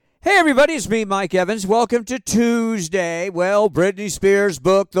Hey everybody, it's me, Mike Evans. Welcome to Tuesday. Well, Britney Spears'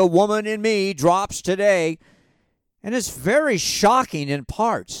 book, The Woman in Me, drops today, and it's very shocking in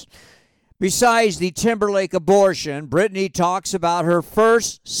parts. Besides the Timberlake abortion, Britney talks about her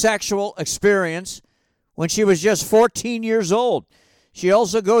first sexual experience when she was just 14 years old. She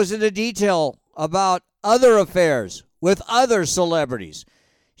also goes into detail about other affairs with other celebrities.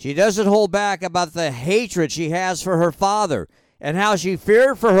 She doesn't hold back about the hatred she has for her father and how she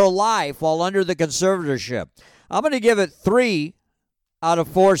feared for her life while under the conservatorship. I'm going to give it 3 out of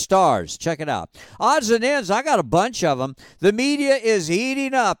 4 stars. Check it out. Odds and ends, I got a bunch of them. The media is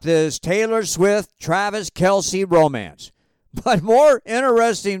eating up this Taylor Swift, Travis Kelce romance. But more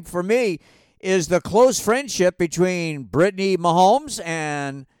interesting for me is the close friendship between Brittany Mahomes,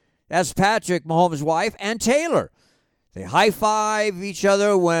 and that's Patrick Mahomes' wife, and Taylor. They high-five each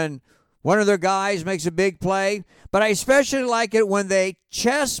other when one of their guys makes a big play, but I especially like it when they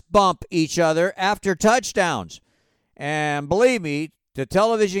chest bump each other after touchdowns. And believe me, the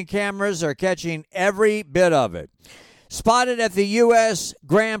television cameras are catching every bit of it. Spotted at the U.S.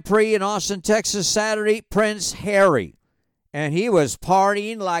 Grand Prix in Austin, Texas Saturday, Prince Harry. And he was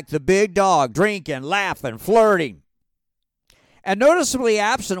partying like the big dog, drinking, laughing, flirting. And noticeably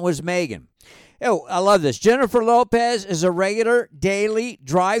absent was Meghan. Oh, I love this. Jennifer Lopez is a regular daily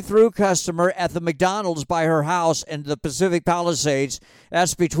drive-through customer at the McDonald's by her house in the Pacific Palisades.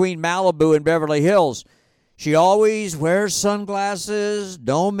 That's between Malibu and Beverly Hills. She always wears sunglasses,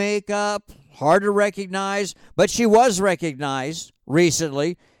 no makeup, hard to recognize, but she was recognized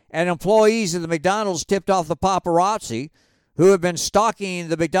recently, and employees of the McDonald's tipped off the paparazzi who have been stalking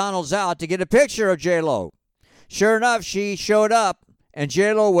the McDonald's out to get a picture of J-Lo. Sure enough, she showed up, and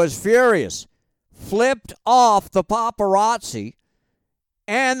J-Lo was furious. Flipped off the paparazzi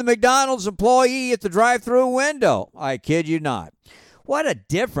and the McDonald's employee at the drive-thru window. I kid you not. What a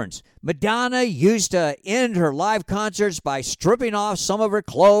difference. Madonna used to end her live concerts by stripping off some of her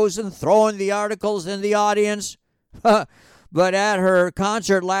clothes and throwing the articles in the audience. But at her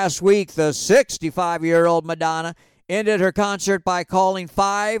concert last week, the 65-year-old Madonna ended her concert by calling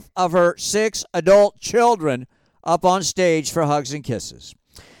 5 of her 6 adult children up on stage for hugs and kisses.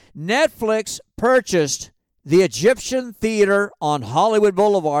 Netflix purchased the Egyptian Theater on Hollywood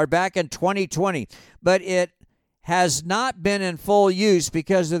Boulevard back in 2020, but it has not been in full use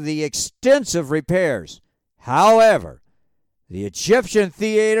because of the extensive repairs. However, the Egyptian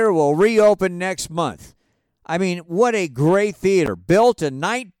Theater will reopen next month. I mean, what a great theater. Built in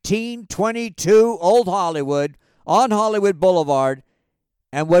 1922, Old Hollywood, on Hollywood Boulevard,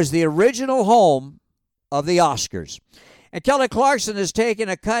 and was the original home of the Oscars. And Kelly Clarkson has taken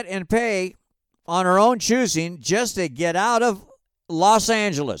a cut in pay on her own choosing just to get out of Los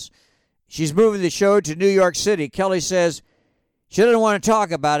Angeles. She's moving the show to New York City. Kelly says she doesn't want to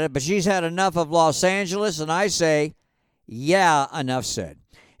talk about it, but she's had enough of Los Angeles, and I say, yeah, enough said.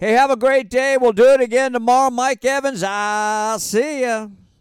 Hey, have a great day. We'll do it again tomorrow. Mike Evans, I'll see ya.